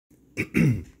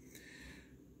Good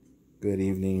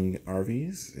evening,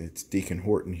 RVs. It's Deacon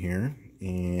Horton here,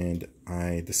 and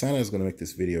I decided I was going to make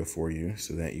this video for you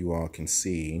so that you all can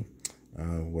see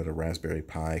what a Raspberry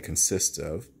Pi consists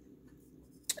of.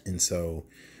 And so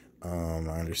I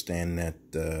understand that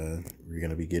we're going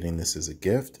to be getting this as a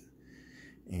gift,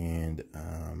 and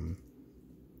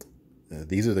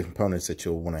these are the components that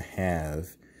you'll want to have.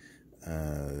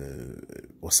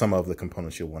 Well, some of the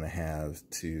components you'll want to have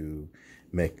to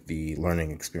make the learning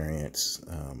experience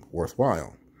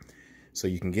worthwhile. So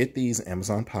you can get these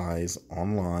Amazon Pis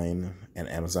online at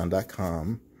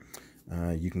Amazon.com.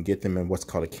 You can get them in what's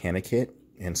called a CanaKit.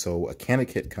 And so a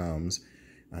CanaKit comes,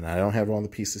 and I don't have all the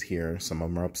pieces here. Some of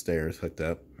them are upstairs hooked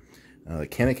up. The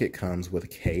CanaKit comes with a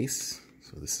case.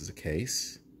 So this is a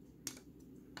case.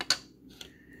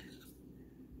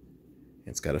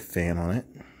 It's got a fan on it.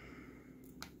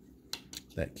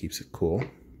 That keeps it cool.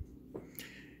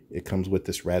 It comes with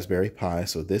this Raspberry Pi.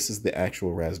 So this is the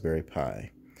actual Raspberry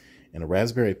Pi. And a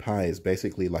Raspberry Pi is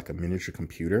basically like a miniature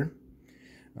computer.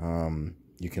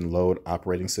 You can load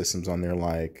operating systems on there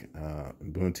like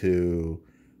Ubuntu,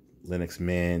 Linux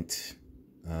Mint.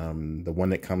 The one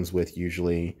that comes with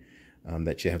usually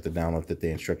that you have to download, that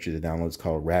they instruct you to download, is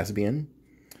called Raspbian.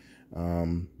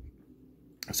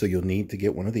 So you'll need to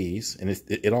get one of these. And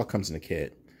it all comes in a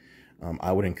kit.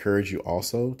 I would encourage you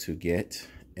also to get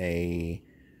a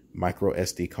micro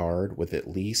SD card with at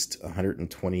least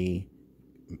 120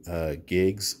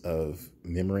 gigs of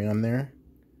memory on there.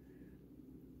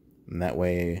 And that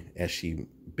way, as she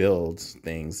builds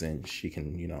things, then she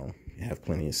can, have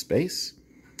plenty of space.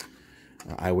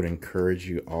 I would encourage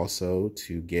you also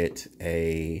to get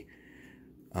a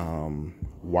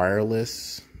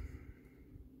wireless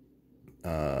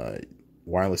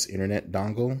internet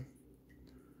dongle.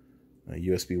 A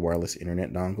USB wireless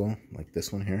internet dongle like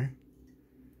this one here.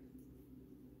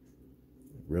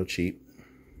 Real cheap.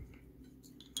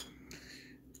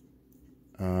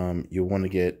 You'll want to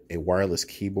get a wireless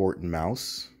keyboard and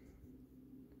mouse,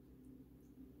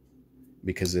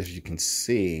 because as you can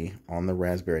see on the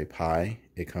Raspberry Pi,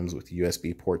 it comes with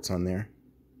USB ports on there.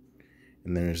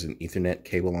 And then there's an Ethernet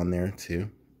cable on there too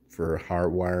for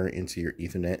hardwire into your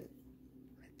Ethernet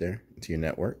right there, into your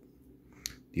network.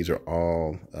 These are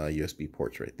all USB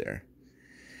ports right there.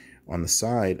 On the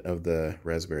side of the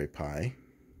Raspberry Pi,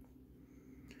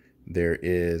 there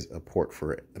is a port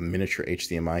for a miniature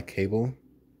HDMI cable.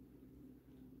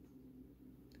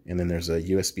 And then there's a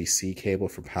USB-C cable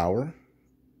for power.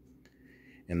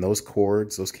 And those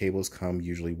cords, those cables come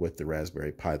usually with the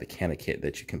Raspberry Pi, the CanaKit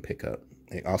that you can pick up.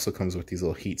 It also comes with these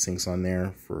little heat sinks on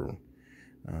there for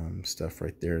stuff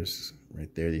right there.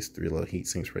 Right there, these three little heat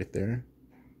sinks right there.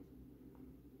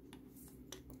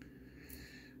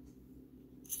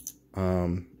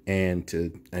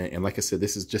 And like I said,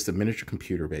 this is just a miniature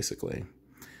computer basically.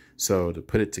 So to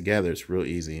put it together, it's real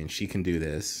easy, and she can do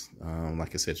this.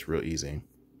 Like I said, it's real easy.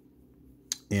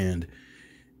 And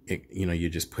you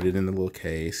just put it in the little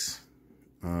case.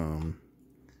 I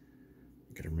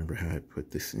gotta remember how I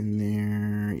put this in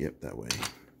there. Yep, that way.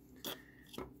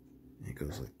 It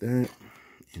goes like that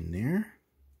in there,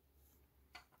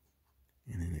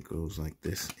 and then it goes like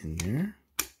this in there.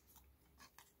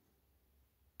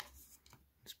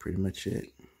 That's pretty much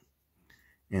it.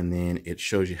 And then it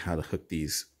shows you how to hook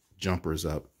these jumpers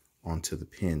up onto the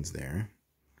pins there.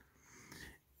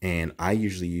 And I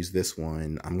usually use this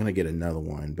one. I'm going to get another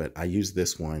one, but I use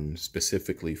this one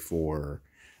specifically for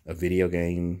a video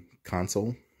game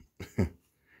console.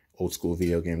 Old school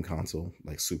video game console,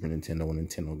 like Super Nintendo and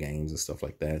Nintendo games and stuff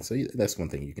like that. So that's one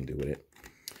thing you can do with it.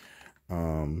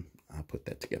 I'll put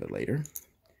that together later.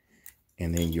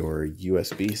 And then your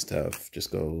USB stuff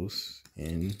just goes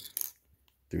in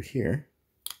through here.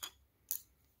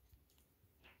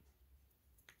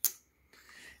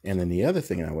 And then the other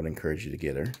thing I would encourage you to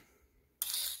get her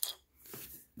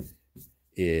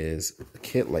is a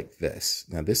kit like this.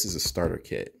 Now this is a starter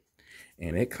kit,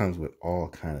 and it comes with all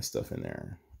kind of stuff in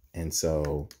there. And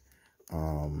so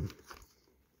I'll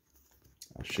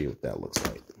show you what that looks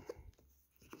like.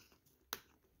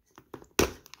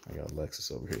 I got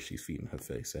Alexis over here. She's feeding her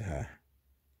face. Say hi.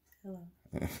 Hello.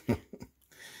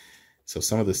 So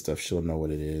some of this stuff she'll know what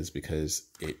it is because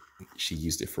she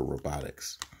used it for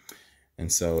robotics. And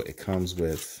so it comes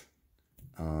with